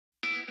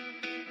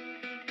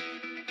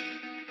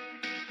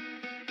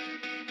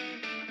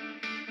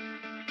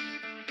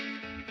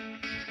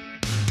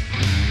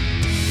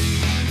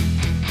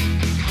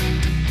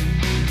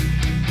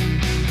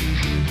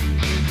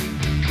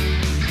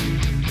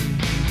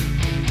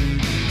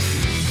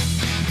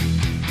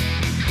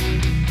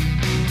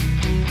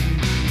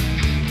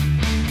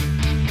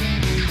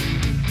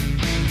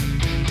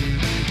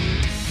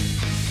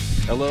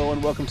Hello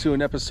and welcome to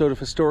an episode of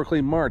Historically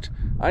Marked.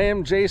 I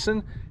am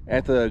Jason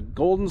at the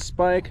Golden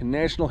Spike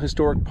National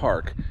Historic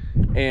Park,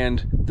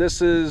 and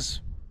this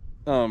is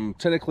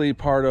technically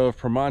part of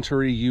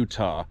Promontory,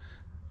 Utah.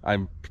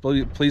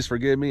 Please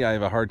forgive me, I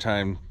have a hard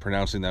time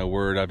pronouncing that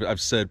word. I've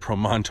said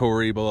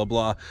Promontory, blah,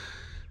 blah, blah.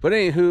 But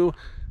anywho,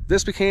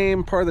 this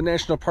became part of the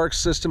National Park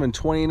System in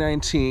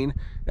 2019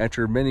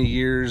 after many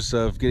years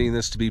of getting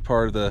this to be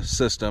part of the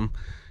system.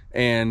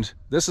 And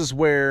this is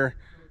where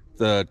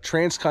the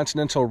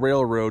Transcontinental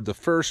Railroad, the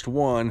first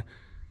one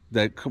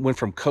that went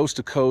from coast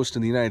to coast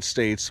in the United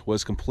States,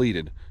 was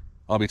completed.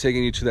 I'll be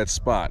taking you to that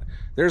spot.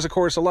 There's, of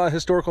course, a lot of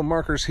historical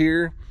markers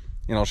here,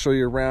 and I'll show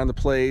you around the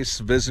place,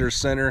 visitor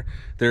center.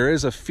 There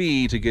is a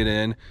fee to get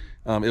in.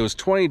 It was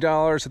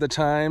 $20 at the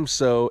time,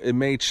 so it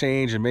may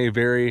change, it may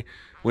vary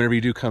whenever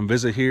you do come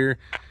visit here.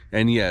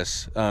 And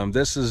yes,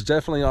 this is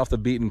definitely off the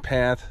beaten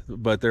path,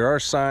 but there are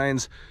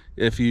signs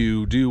if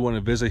you do want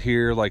to visit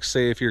here. Like,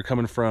 say if you're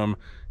coming from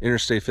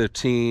Interstate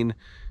 15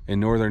 in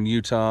northern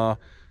Utah,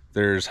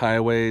 there's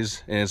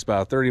highways, and it's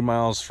about 30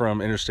 miles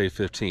from Interstate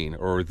 15,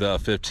 or the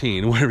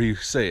 15, whatever you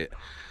say it.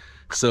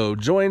 So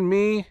join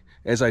me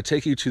as I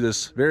take you to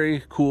this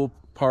very cool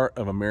part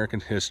of American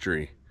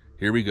history.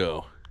 Here we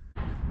go.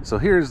 So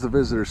here's the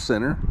visitor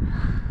center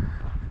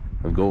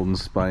of Golden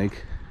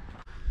Spike.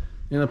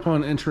 And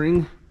upon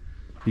entering,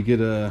 you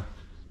get a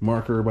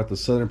marker about the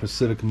Southern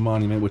Pacific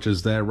Monument, which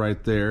is that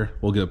right there.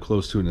 We'll get up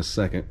close to it in a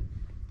second.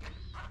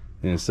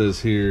 And it says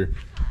here,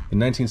 in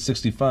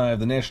 1965,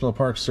 the National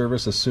Park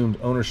Service assumed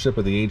ownership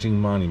of the aging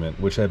monument,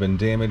 which had been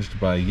damaged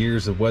by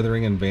years of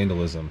weathering and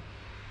vandalism.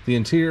 The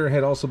interior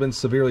had also been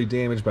severely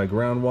damaged by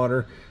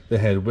groundwater that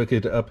had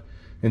wicked up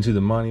into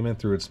the monument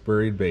through its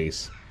buried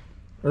base.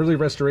 Early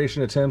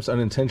restoration attempts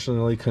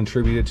unintentionally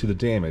contributed to the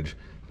damage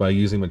by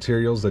using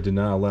materials that did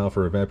not allow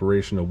for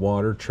evaporation of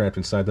water trapped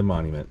inside the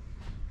monument.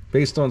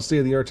 Based on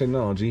state-of-the-art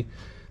technology,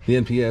 the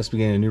NPS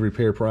began a new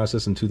repair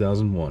process in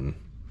 2001.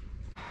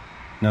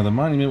 Now, the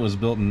monument was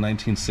built in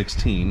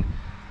 1916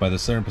 by the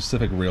Southern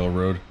Pacific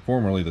Railroad,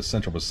 formerly the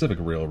Central Pacific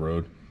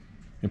Railroad.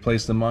 It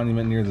placed the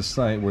monument near the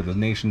site where the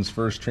nation's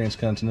first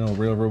transcontinental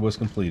railroad was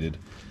completed.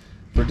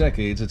 For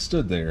decades, it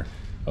stood there,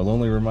 a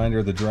lonely reminder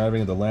of the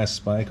driving of the last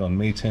spike on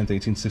May 10,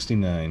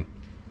 1869.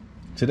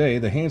 Today,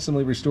 the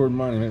handsomely restored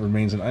monument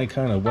remains an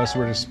icon of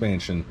westward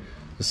expansion,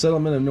 the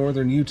settlement of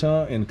northern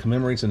Utah, and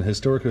commemorates an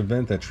historic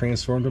event that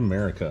transformed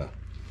America.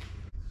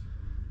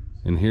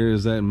 And here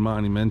is that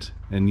monument,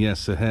 and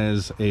yes, it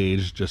has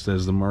aged, just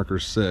as the marker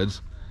says.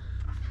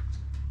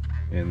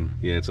 And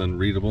yeah, it's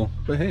unreadable,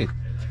 but hey,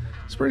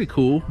 it's pretty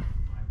cool.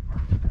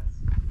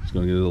 Just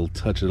gonna get a little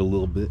touch it a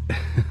little bit.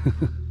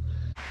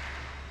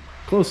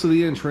 Close to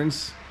the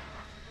entrance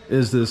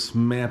is this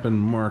map and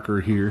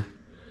marker here.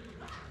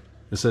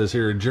 It says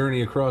here, a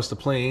journey across the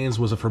plains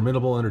was a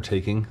formidable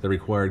undertaking that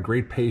required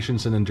great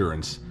patience and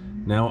endurance.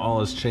 Now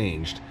all has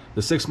changed.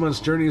 The 6 months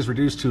journey is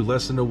reduced to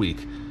less than a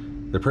week.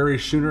 The prairie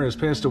schooner has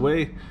passed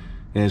away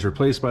and is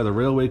replaced by the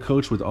railway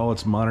coach with all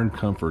its modern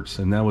comforts.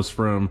 And that was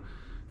from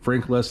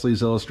Frank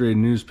Leslie's Illustrated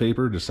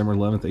Newspaper, December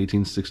 11th,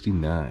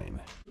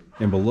 1869.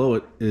 And below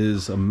it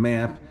is a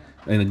map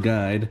and a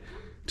guide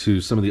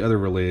to some of the other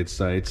related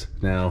sites.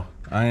 Now,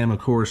 I am, of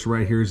course,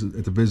 right here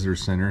at the visitor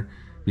center.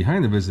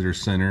 Behind the visitor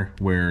center,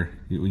 where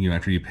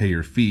after you pay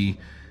your fee,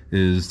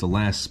 is the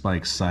last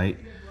spike site,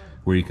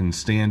 where you can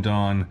stand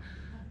on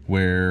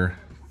where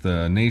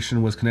the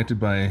nation was connected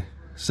by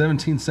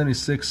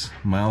 1776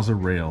 miles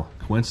of rail.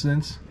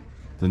 Coincidence?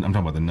 I'm talking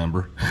about the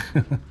number.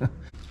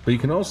 But you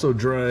can also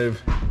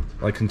drive,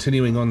 like,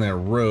 continuing on that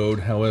road.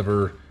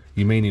 However,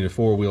 you may need a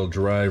four-wheel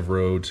drive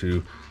road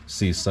to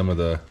see some of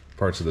the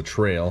parts of the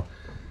trail.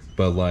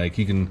 But, like,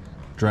 you can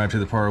drive to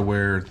the part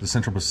where the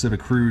Central Pacific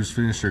crews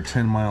finished their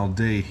 10-mile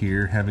day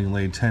here, having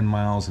laid 10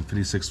 miles and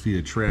 56 feet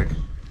of trek.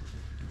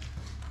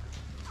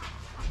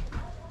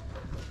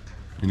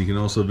 And you can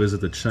also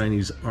visit the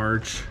Chinese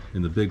Arch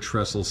and the Big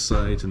Trestle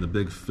site and the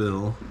Big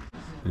Phil.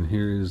 And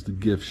here is the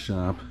gift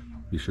shop.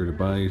 Be sure to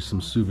buy some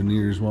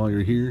souvenirs while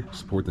you're here.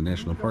 Support the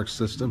National Park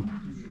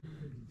System.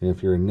 And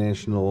if you're a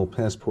National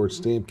Passport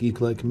Stamp geek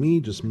like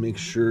me, just make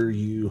sure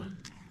you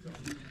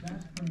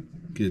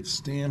get it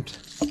stamped.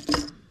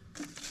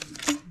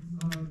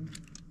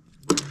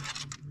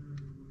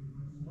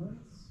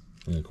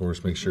 And of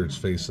course, make sure it's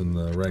facing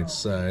the right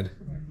side.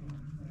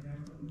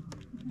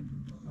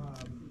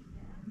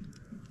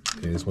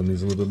 Okay, this one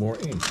needs a little bit more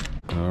ink.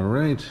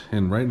 Alright,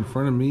 and right in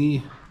front of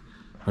me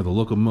are the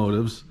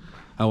locomotives.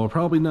 I will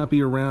probably not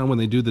be around when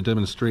they do the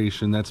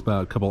demonstration. That's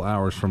about a couple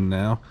hours from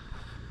now.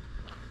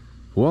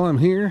 While I'm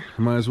here,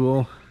 I might as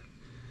well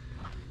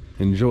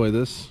enjoy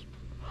this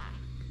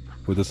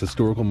with this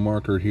historical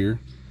marker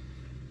here.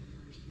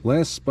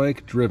 Last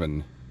spike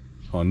driven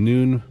on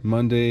noon,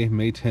 Monday,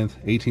 May 10th,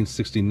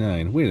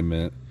 1869. Wait a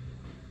minute.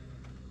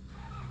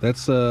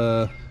 That's,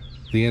 the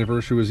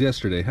anniversary was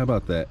yesterday. How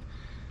about that?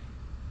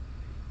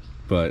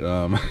 But,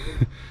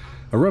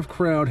 a rough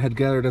crowd had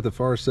gathered at the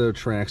far side of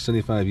tracks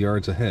 75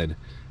 yards ahead.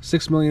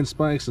 6 million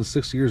spikes and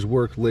 6 years'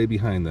 work lay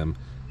behind them.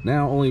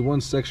 Now only one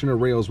section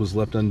of rails was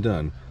left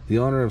undone. the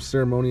honor of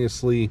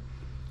ceremonially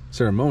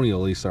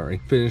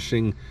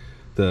finishing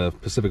the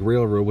Pacific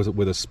Railroad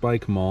with a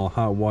spike maul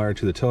hot wire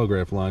to the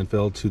telegraph line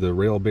fell to the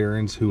rail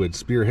barons who had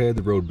spearheaded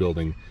the road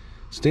building,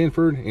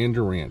 Stanford and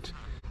Durant.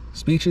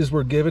 Speeches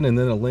were given and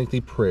then a lengthy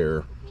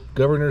prayer.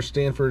 Governor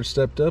Stanford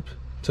stepped up,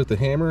 took the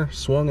hammer,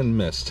 swung and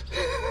missed.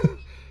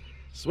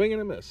 Swing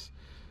and a miss.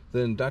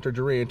 Then Dr.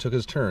 Durant took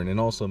his turn and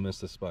also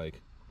missed the spike.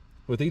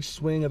 With each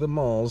swing of the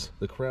mauls,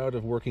 the crowd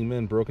of working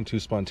men broke into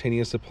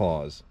spontaneous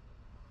applause.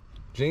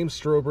 James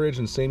Strobridge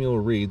and Samuel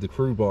Reed, the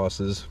crew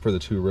bosses for the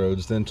two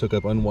roads, then took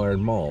up unwired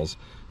mauls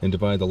and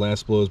divided the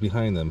last blows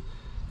behind them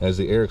as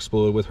the air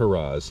exploded with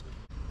hurrahs.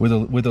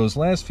 With those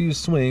last few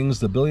swings,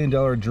 the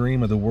billion-dollar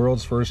dream of the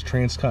world's first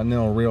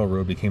transcontinental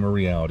railroad became a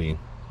reality.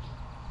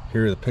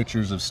 Here are the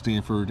pictures of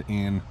Stanford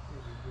and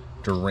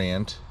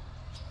Durant.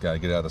 Gotta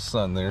get out of the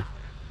sun there.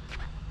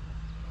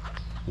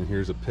 And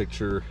here's a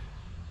picture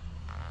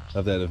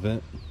of that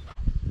event.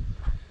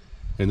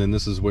 And then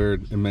this is where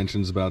it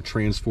mentions about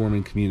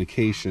transforming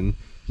communication.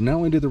 Not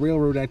only did the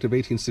Railroad Act of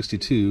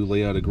 1862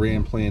 lay out a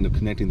grand plan of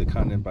connecting the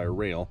continent by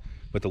rail,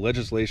 but the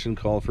legislation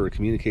called for a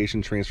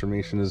communication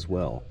transformation as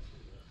well.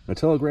 A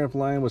telegraph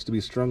line was to be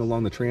strung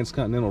along the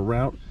transcontinental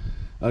route,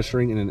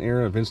 ushering in an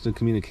era of instant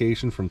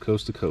communication from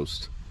coast to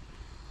coast.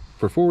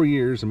 For 4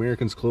 years,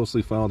 Americans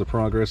closely followed the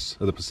progress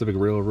of the Pacific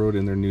Railroad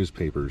in their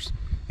newspapers,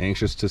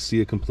 anxious to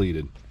see it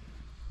completed.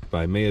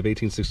 By May of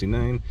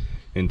 1869,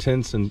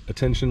 intense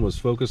attention was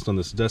focused on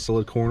this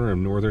desolate corner of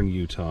northern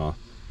Utah.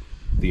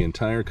 The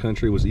entire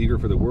country was eager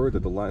for the word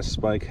that the last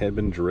spike had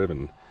been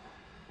driven.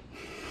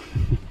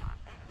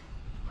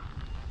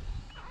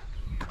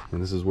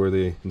 And this is where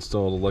they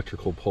installed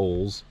electrical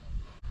poles.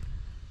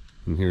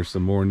 And here's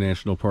some more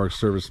National Park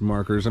Service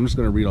markers. I'm just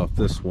going to read off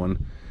this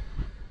one.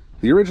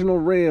 The original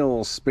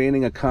rail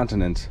spanning a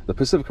continent. The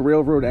Pacific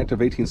Railroad Act of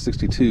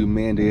 1862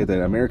 mandated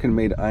that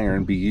American-made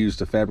iron be used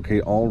to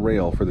fabricate all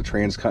rail for the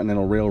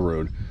Transcontinental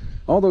Railroad.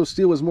 Although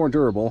steel was more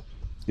durable,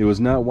 it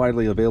was not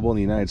widely available in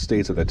the United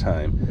States at the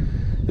time.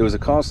 It was a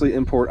costly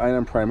import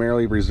item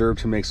primarily reserved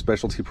to make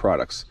specialty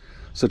products,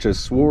 such as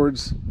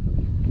swords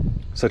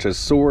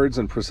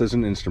and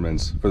precision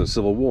instruments for the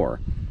Civil War.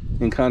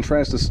 In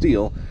contrast to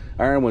steel,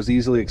 iron was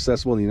easily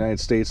accessible in the United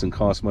States and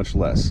cost much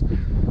less.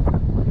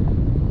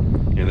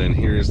 And then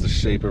here's the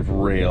shape of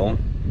rail.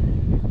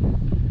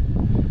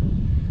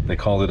 They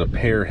called it a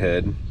pear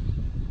head.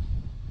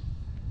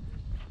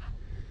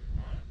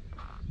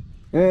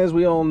 As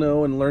we all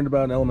know and learned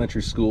about in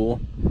elementary school,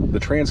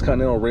 the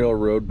Transcontinental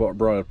Railroad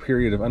brought a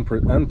period of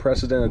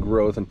unprecedented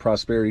growth and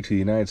prosperity to the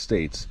United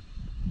States.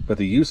 But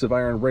the use of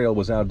iron rail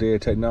was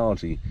outdated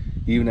technology,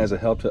 even as it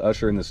helped to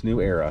usher in this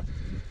new era.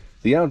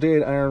 The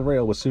outdated iron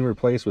rail was soon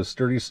replaced with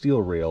sturdy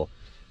steel rail,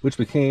 which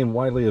became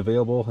widely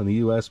available in the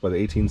U.S. by the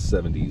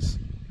 1870s.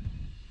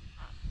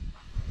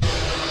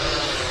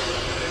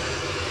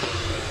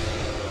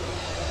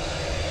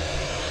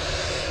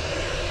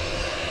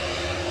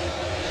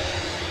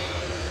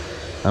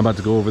 I'm about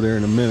to go over there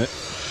in a minute,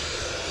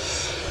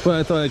 but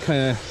I thought I'd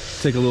kind of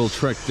take a little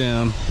trek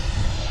down.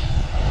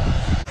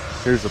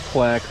 Here's a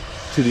plaque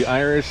to the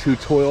Irish who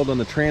toiled on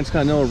the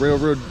Transcontinental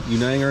Railroad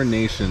uniting our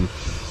nation.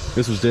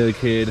 This was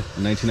dedicated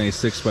in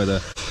 1996 by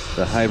the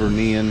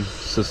Hibernian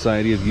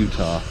Society of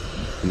Utah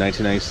in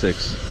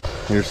 1996.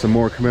 Here's some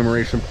more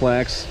commemoration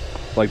plaques.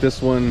 Like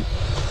this one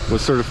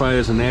was certified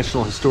as a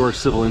National Historic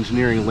Civil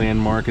Engineering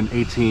Landmark in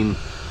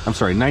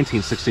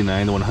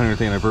 1969, the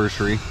 100th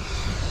anniversary.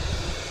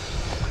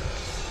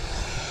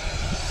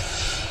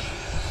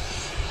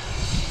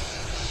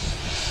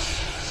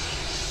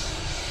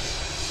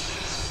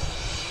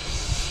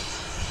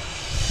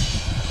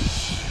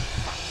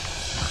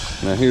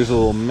 Now here's a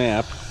little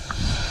map.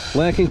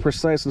 Lacking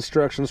precise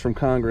instructions from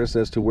Congress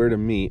as to where to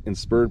meet and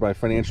spurred by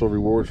financial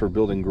rewards for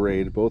building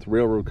grade, both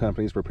railroad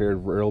companies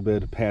prepared rail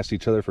bid past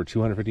each other for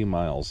 250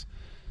 miles.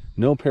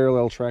 No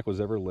parallel track was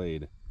ever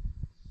laid.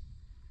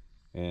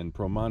 And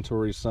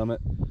Promontory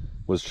Summit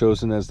was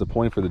chosen as the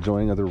point for the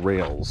joining of the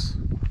rails.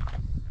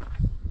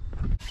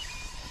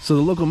 So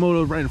the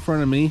locomotive right in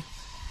front of me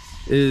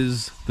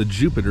is the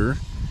Jupiter.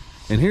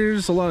 And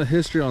here's a lot of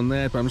history on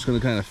that, but I'm just going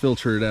to kind of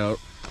filter it out.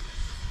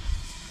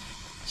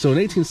 So in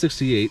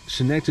 1868,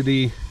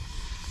 Schenectady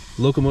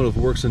Locomotive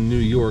Works in New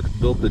York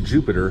built the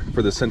Jupiter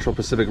for the Central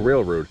Pacific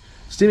Railroad.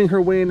 Steaming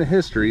her way into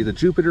history, the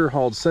Jupiter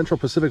hauled Central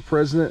Pacific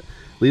President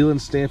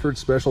Leland Stanford's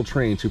special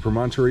train to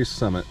Promontory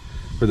Summit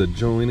for the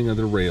joining of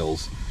the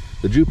rails.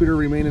 The Jupiter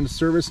remained in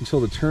service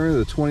until the turn of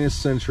the 20th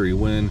century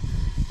when,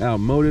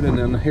 outmoded and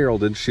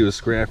unheralded, she was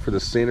scrapped for the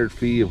standard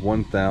fee of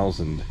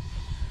 $1,000.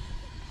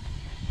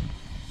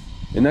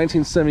 In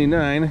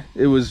 1979,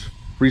 it was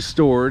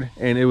restored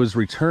and it was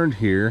returned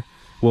here.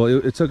 Well,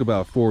 it took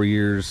about 4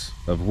 years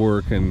of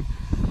work and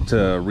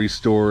to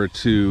restore it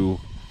to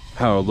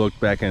how it looked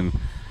back in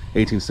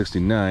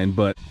 1869,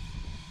 but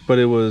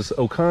it was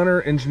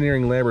O'Connor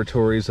Engineering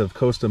Laboratories of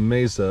Costa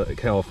Mesa,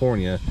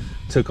 California,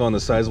 took on the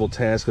sizable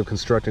task of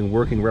constructing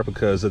working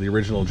replicas of the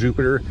original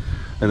Jupiter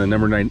and the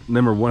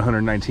number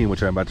 119,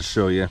 which I'm about to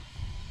show you.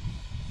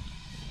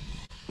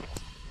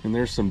 And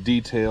there's some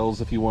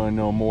details if you want to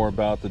know more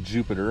about the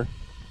Jupiter.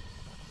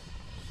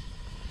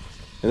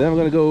 And then I'm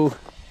going to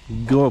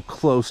go up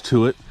close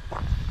to it.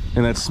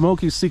 And that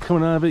smoke you see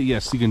coming out of it,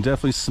 yes, you can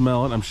definitely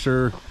smell it. I'm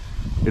sure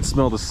it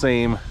smelled the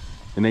same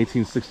in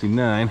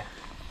 1869.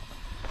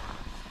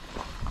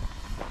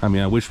 I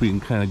mean, I wish we can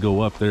kind of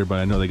go up there, but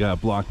I know they got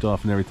it blocked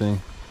off and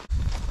everything.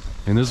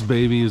 And this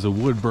baby is a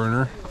wood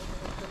burner.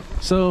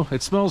 So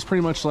it smells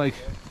pretty much like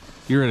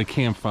you're at a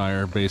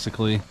campfire,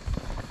 basically.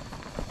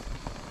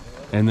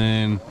 And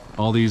then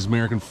all these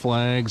American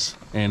flags,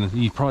 and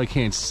you probably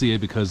can't see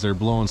it because they're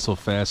blowing so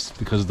fast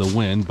because of the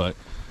wind, but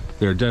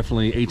they're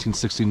definitely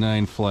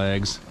 1869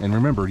 flags. And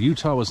remember,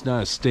 Utah was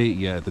not a state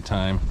yet at the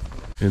time.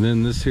 And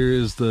then this here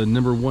is the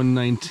number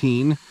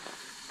 119.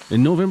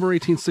 In November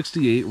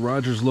 1868,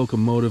 Rogers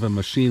Locomotive and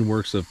Machine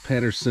Works of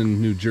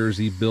Paterson, New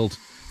Jersey built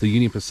the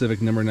Union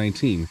Pacific number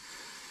 19.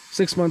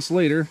 6 months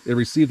later, it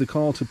received the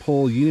call to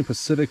pull Union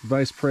Pacific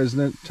Vice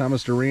President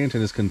Thomas Durant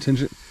and his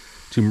contingent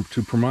to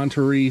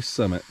Promontory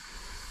Summit.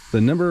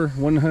 The number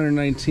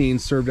 119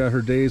 served out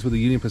her days with the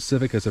Union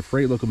Pacific as a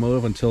freight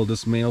locomotive until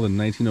dismantled in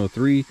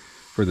 1903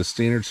 for the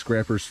standard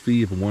scrapper's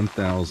fee of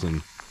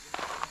 $1,000.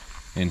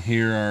 And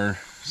here are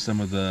some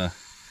of the,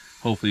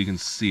 hopefully you can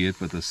see it,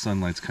 but the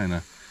sunlight's kind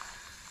of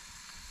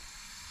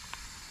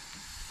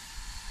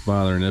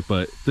bothering it.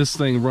 But this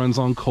thing runs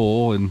on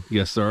coal, and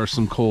yes, there are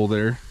some coal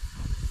there.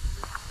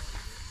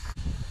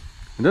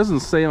 It doesn't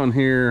say on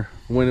here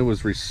when it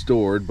was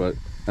restored, but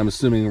I'm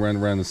assuming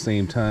around the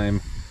same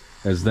time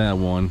as that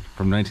one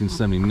from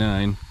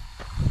 1979.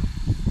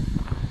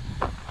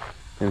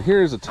 And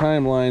here's a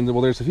timeline.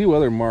 Well, there's a few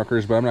other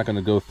markers, but I'm not going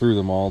to go through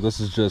them all. This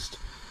is just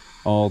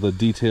all the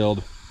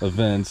detailed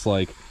events.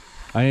 Like,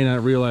 I did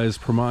not realize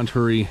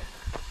Promontory,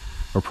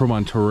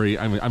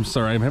 I'm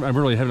sorry, I'm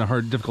really having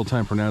a difficult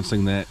time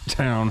pronouncing that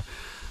town,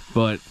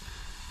 but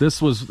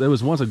it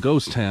was once a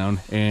ghost town,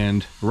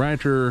 and right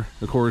after,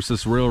 of course,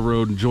 this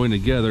railroad joined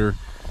together,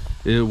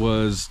 it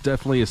was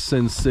definitely a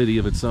sin city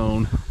of its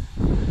own.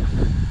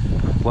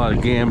 A lot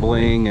of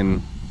gambling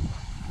and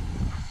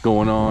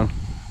going on.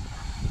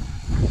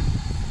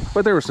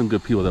 But there were some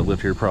good people that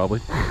lived here,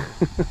 probably.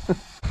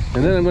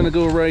 And then I'm going to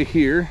go right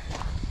here.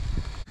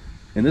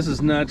 And this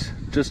is not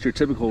just your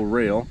typical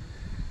rail.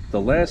 The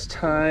last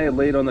tie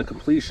laid on the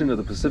completion of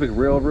the Pacific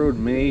Railroad,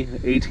 May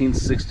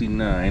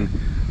 1869.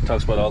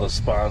 Talks about all the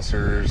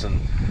sponsors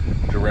and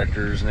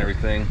directors and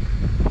everything.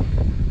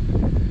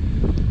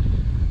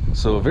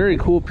 So a very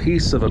cool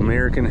piece of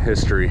American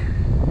history.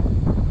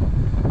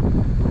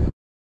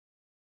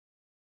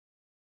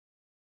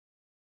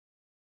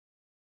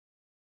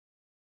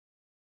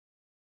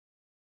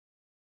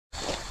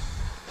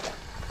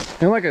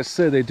 And like I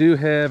said, they do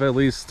have at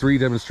least 3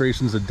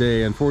 demonstrations a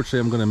day. Unfortunately,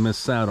 I'm going to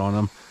miss out on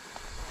them.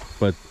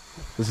 But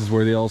this is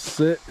where they all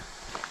sit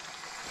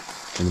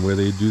and where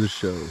they do the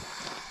show.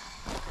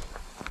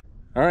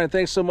 All right,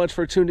 thanks so much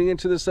for tuning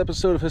into this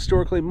episode of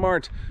Historically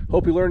Marked.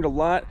 Hope you learned a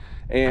lot.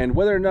 And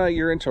whether or not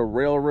you're into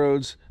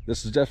railroads,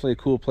 this is definitely a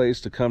cool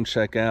place to come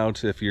check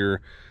out if you're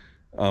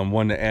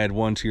wanting to add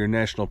one to your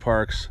national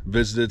parks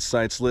visited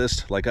sites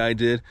list like I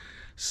did.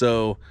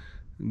 So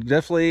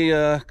definitely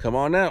come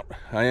on out.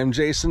 I am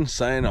Jason,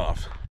 signing off.